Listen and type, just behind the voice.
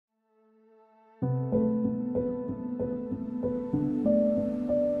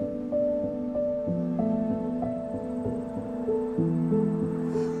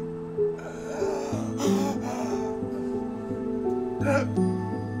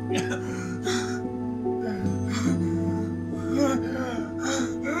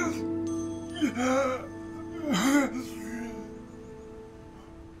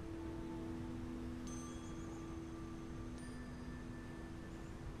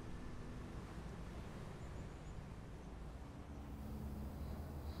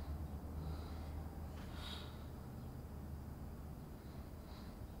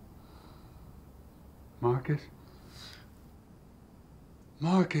Marcus?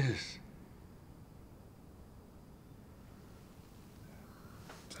 Marcus!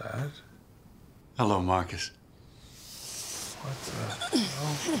 Dad? Hello, Marcus. What the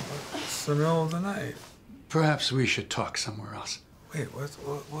hell? It's the middle of the night. Perhaps we should talk somewhere else. Wait,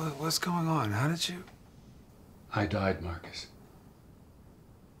 what's going on? How did you... I died, Marcus.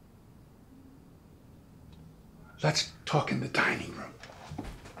 Let's talk in the dining room.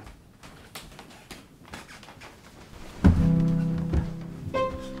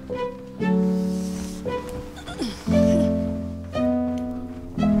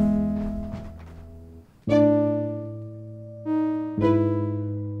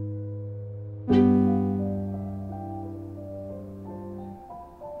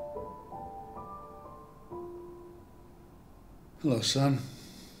 Hello, son.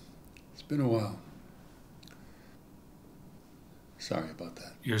 It's been a while. Sorry about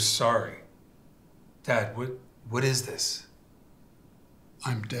that. You're sorry? Dad, what is this?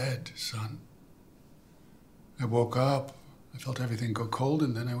 I'm dead, son. I woke up, I felt everything go cold,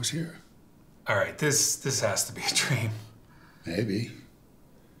 and then I was here. All right, this has to be a dream. Maybe.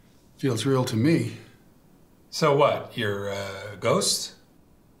 Feels real to me. So what, you're a ghost?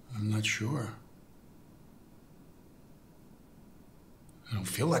 I'm not sure. I don't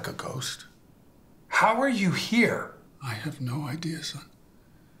feel like a ghost. How are you here? I have no idea, son.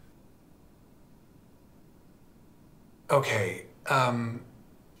 Okay, how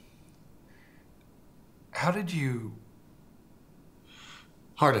did you...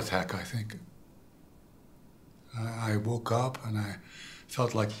 Heart attack, I think. I woke up and I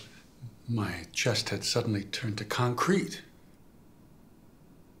felt like my chest had suddenly turned to concrete.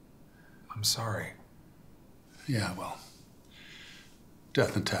 I'm sorry. Yeah, well,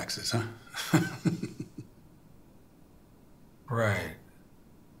 death and taxes, huh? Right.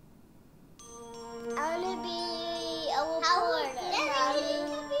 I want to be a reporter.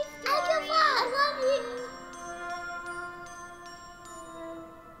 I love you.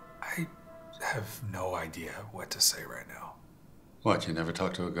 I have no idea what to say right now. What, you never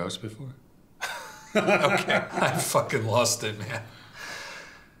talked to a ghost before? Okay, I fucking lost it, man.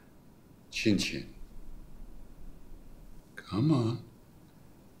 Chin chin. Come on.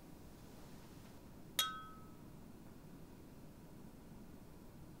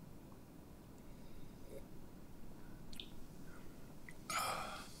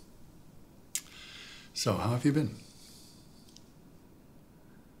 So, how have you been?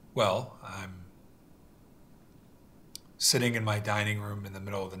 Well, I'm sitting in my dining room in the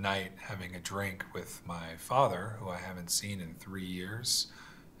middle of the night having a drink with my father, who I haven't seen in 3 years,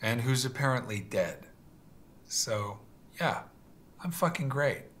 and who's apparently dead. So, yeah, I'm fucking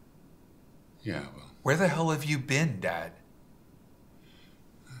great. Yeah, well... Where the hell have you been, Dad?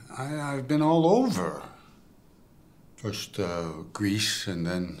 I've been all over. First Greece, and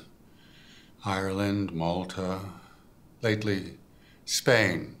then Ireland, Malta, lately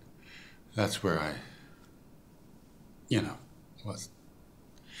Spain. That's where I, was.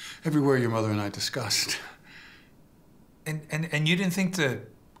 Everywhere your mother and I discussed. And you didn't think to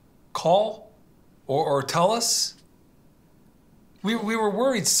call or tell us? We were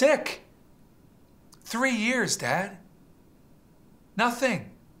worried sick. 3 years, Dad. Nothing.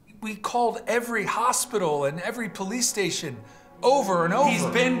 We called every hospital and every police station over and over. He's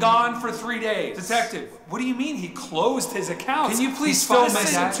been gone for 3 days. Detective, what do you mean he closed his accounts? Can you please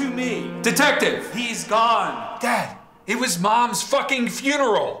listen to me? Detective! He's gone. Dad, it was Mom's fucking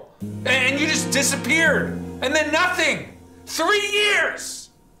funeral. And you just disappeared. And then nothing. 3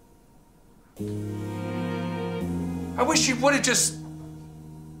 years! I wish you would have just...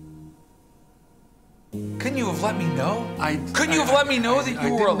 Couldn't you have let me know? Couldn't you have let me know that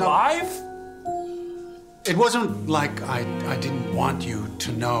you were alive? It wasn't like I didn't want you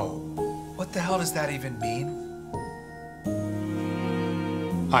to know. What the hell does that even mean?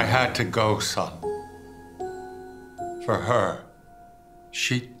 I had to go, son. For her.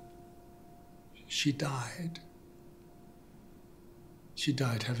 She died. She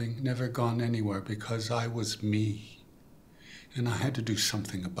died having never gone anywhere because I was me. And I had to do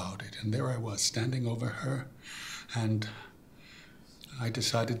something about it. And there I was, standing over her. And I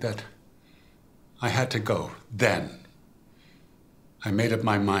decided that I had to go then. I made up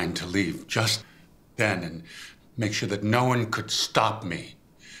my mind to leave just then and make sure that no one could stop me.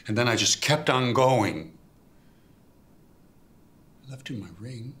 And then I just kept on going. I left you my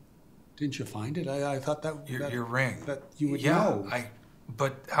ring. Didn't you find it? I thought that... Your ring. That you would know.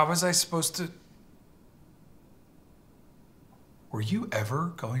 But how was I supposed to... Were you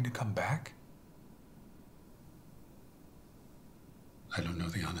ever going to come back? I don't know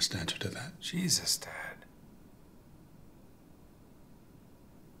the honest answer to that. Jesus, Dad.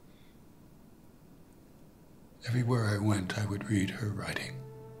 Everywhere I went, I would read her writing.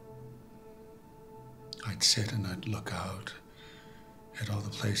 I'd sit and I'd look out at all the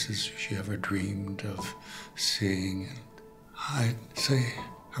places she ever dreamed of seeing, and I'd say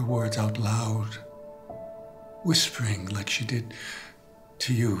her words out loud, whispering like she did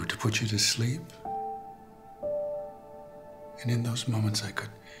to you to put you to sleep. And in those moments I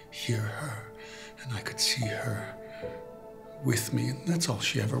could hear her and I could see her with me, and that's all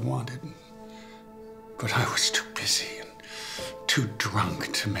she ever wanted. But I was too busy and too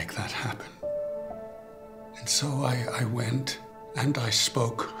drunk to make that happen. And so I went and I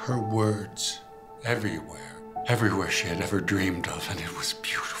spoke her words everywhere. Everywhere she had ever dreamed of, and it was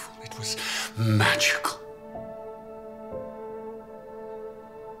beautiful. It was magical.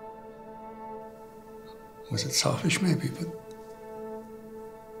 Was it selfish? Maybe, but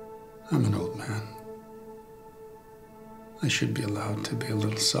I'm an old man. I should be allowed to be a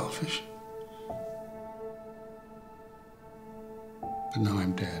little selfish. But now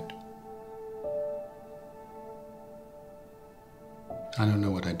I'm dead. I don't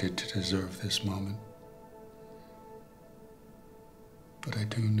know what I did to deserve this moment. But I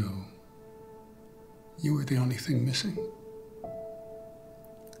do know you were the only thing missing.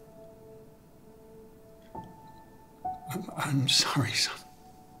 I'm sorry, son.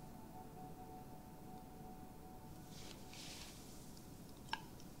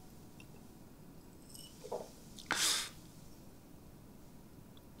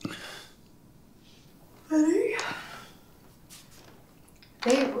 Honey?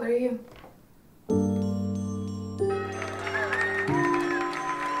 Babe, what are you?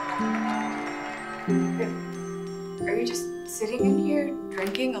 Are you just sitting in here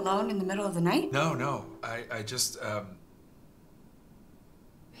drinking alone in the middle of the night? No. I just,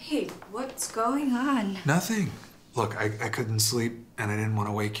 Babe, what's going on? Nothing. Look, I couldn't sleep and I didn't want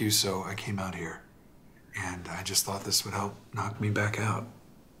to wake you, so I came out here. And I just thought this would help knock me back out.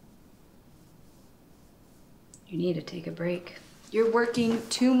 You need to take a break. You're working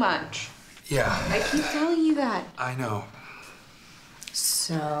too much. Yeah. I keep telling you that. I know.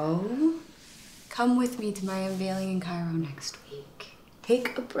 So, come with me to my unveiling in Cairo next week.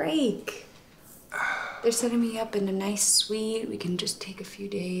 Take a break. They're setting me up in a nice suite. We can just take a few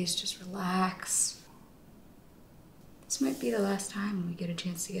days, just relax. This might be the last time we get a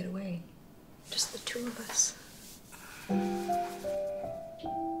chance to get away. Just the two of us.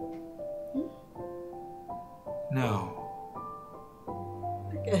 No.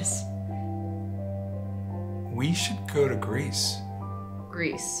 I guess. We should go to Greece.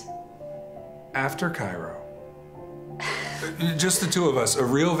 Greece. After Cairo. Just the two of us, a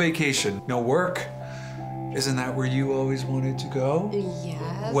real vacation. No work. Isn't that where you always wanted to go?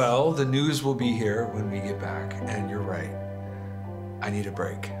 Yes. Well, the news will be here when we get back, and you're right. I need a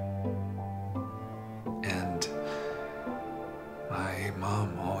break. And my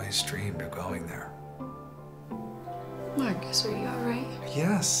mom always dreamed of going there. Marcus, are you all right?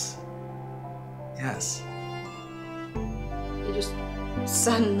 Yes. Yes. You just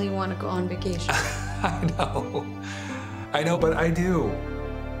suddenly want to go on vacation. I know, but I do.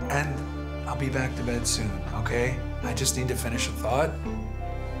 And I'll be back to bed soon, okay? I just need to finish a thought.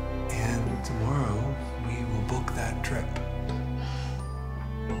 And tomorrow, we will book that trip.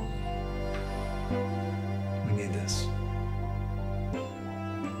 We need this.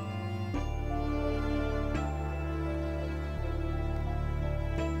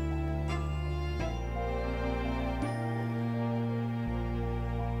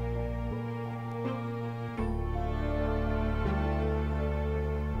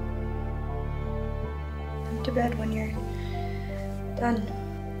 To bed when you're done.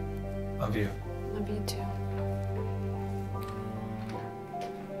 Love you. Love you too.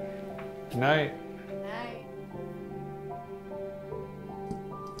 Good night. Good night.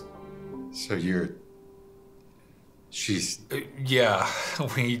 So she's... Yeah,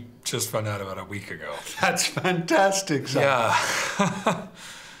 we just found out about a week ago. That's fantastic, son. Yeah.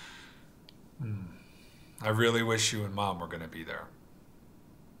 I really wish you and Mom were going to be there.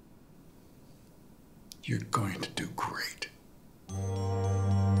 You're going to do great. How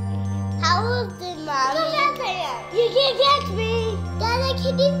was the mommy? You can't catch me.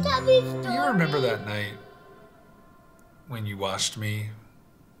 Teletubby story. You remember that night when you watched me?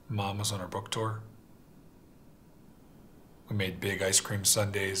 Mom was on her book tour. We made big ice cream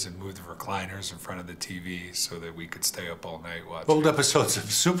sundaes and moved the recliners in front of the TV so that we could stay up all night watching. Old episodes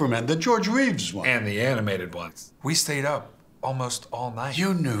of Superman, the George Reeves one. And the animated ones. We stayed up almost all night.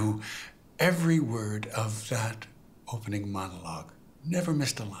 You knew every word of that opening monologue. Never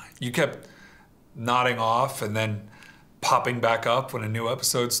missed a line. You kept nodding off and then popping back up when a new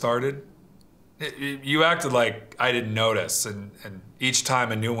episode started. You acted like I didn't notice, and each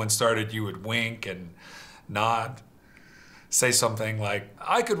time a new one started, you would wink and nod, say something like,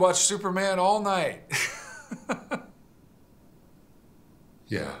 I could watch Superman all night.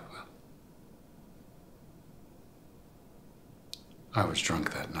 Yeah, well, I was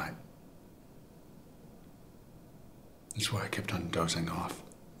drunk that night. That's why I kept on dozing off.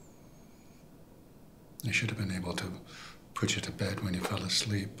 I should have been able to put you to bed when you fell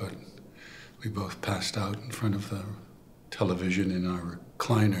asleep, but we both passed out in front of the television in our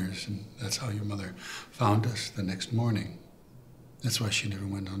recliners, and that's how your mother found us the next morning. That's why she never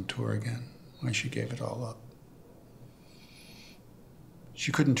went on tour again, why she gave it all up.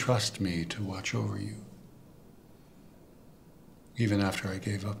 She couldn't trust me to watch over you. Even after I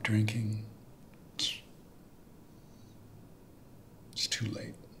gave up drinking, it's too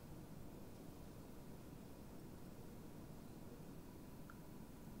late.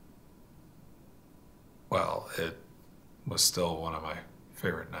 Well, it was still one of my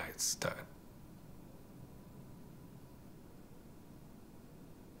favorite nights, Dad.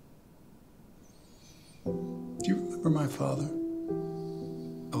 Do you remember my father?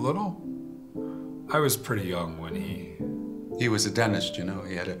 A little? I was pretty young when he... He was a dentist, you know.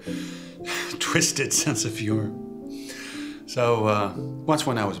 He had a twisted sense of humor. So once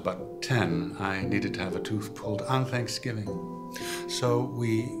when I was about 10, I needed to have a tooth pulled on Thanksgiving. So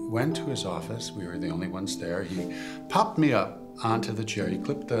we went to his office. We were the only ones there. He popped me up onto the chair. He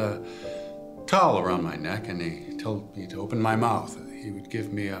clipped a towel around my neck, and he told me to open my mouth. He would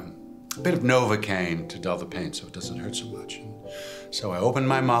give me a bit of Novocaine to dull the pain so it doesn't hurt so much. And so I opened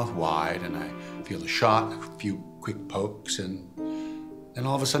my mouth wide, and I feel a shot, a few quick pokes, and then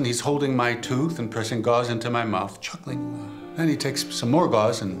all of a sudden he's holding my tooth and pressing gauze into my mouth, chuckling. Then he takes some more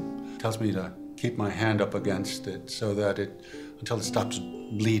gauze and tells me to keep my hand up against it so that until it stops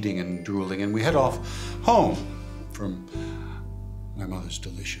bleeding and drooling. And we head off home from my mother's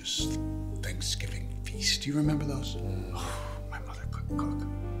delicious Thanksgiving feast. Do you remember those? Oh, my mother could cook.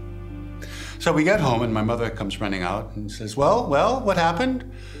 So we get home, and my mother comes running out and says, well, what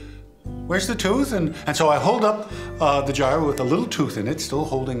happened? Where's the tooth? And so I hold up the jar with a little tooth in it, still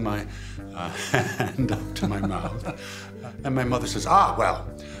holding my hand up to my mouth. And my mother says, well,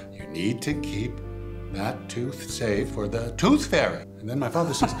 you need to keep that tooth saved for the tooth fairy. And then my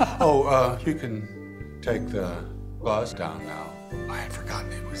father says, you can take the gauze down now. I had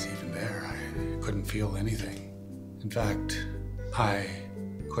forgotten it was even there. I couldn't feel anything. In fact, I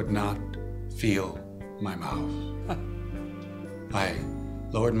could not feel my mouth. I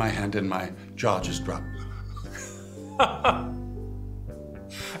lowered my hand and my jaw just dropped.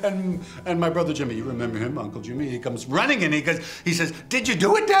 And my brother Jimmy, you remember him, Uncle Jimmy, he comes running and he says, did you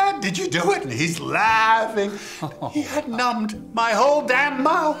do it, Dad? Did you do it? And he's laughing. He had numbed my whole damn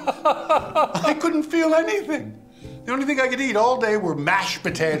mouth. I couldn't feel anything. The only thing I could eat all day were mashed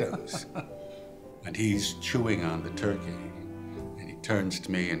potatoes. And he's chewing on the turkey. And he turns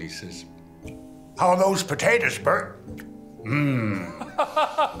to me and he says, how are those potatoes, Burt?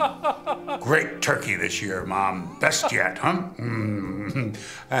 Great turkey this year, Mom. Best yet, huh?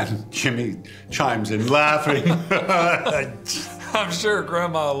 And Jimmy chimes in laughing. I'm sure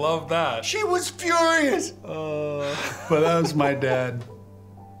Grandma loved that. She was furious. But that was my dad.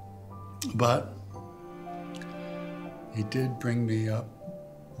 But he did bring me up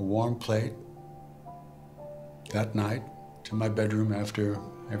a warm plate that night to my bedroom after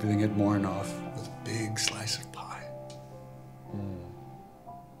everything had worn off with a big slice of pie.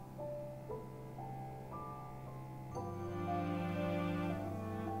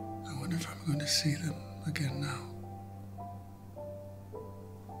 I wonder if I'm going to see them again now.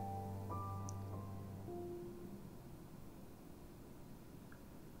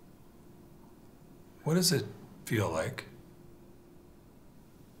 What does it feel like?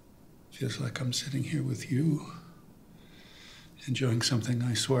 Feels like I'm sitting here with you, enjoying something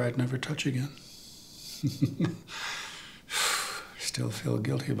I swore I'd never touch again. Still feel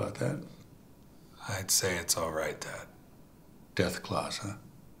guilty about that. I'd say it's all right, Dad. Death clause, huh?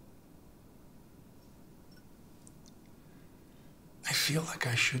 I feel like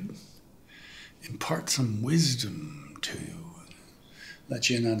I should impart some wisdom to you. let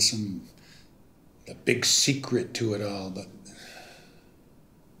you in on the big secret to it all, but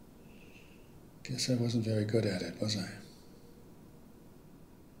guess I wasn't very good at it, was I?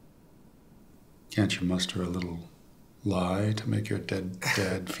 Can't you muster a little lie to make your dead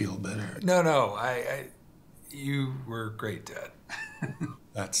dad feel better? No, you were great, Dad.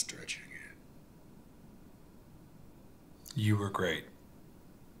 That's stretching it. You were great.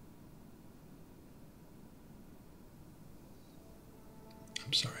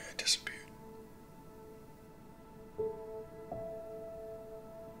 I'm sorry I disappeared.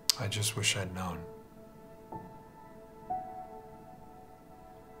 I just wish I'd known.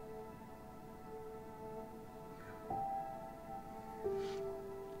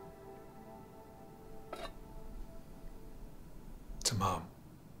 To Mom.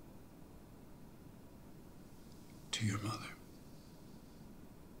 To your mother.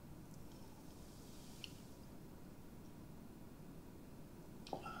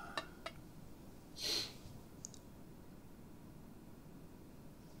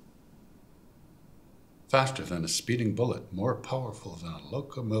 Faster than a speeding bullet, more powerful than a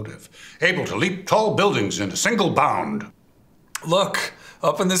locomotive, able to leap tall buildings in a single bound. Look,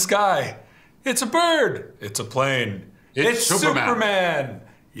 up in the sky. It's a bird. It's a plane. It's Superman. Superman.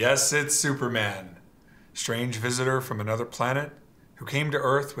 Yes, it's Superman. Strange visitor from another planet who came to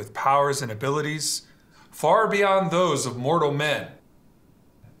Earth with powers and abilities far beyond those of mortal men.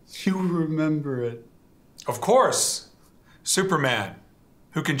 You remember it. Of course, Superman,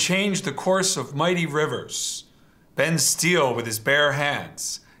 who can change the course of mighty rivers, bend steel with his bare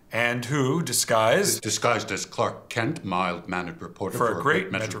hands, and who, disguised as Clark Kent, mild-mannered reporter for a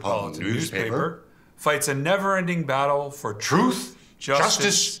great metropolitan newspaper, fights a never-ending battle for truth,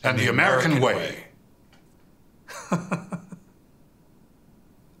 justice, and the American way.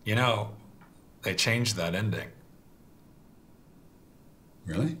 You know, they changed that ending.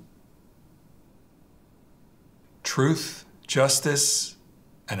 Really? Truth, justice,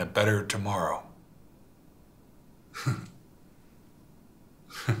 and a better tomorrow.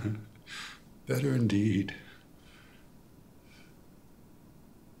 Better indeed.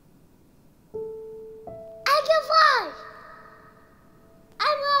 I can fly.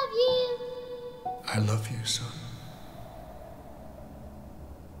 I love you. I love you, son.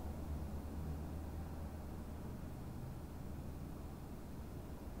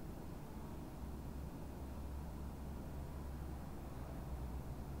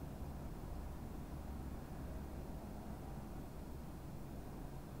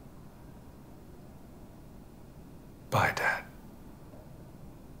 Bye, Dad.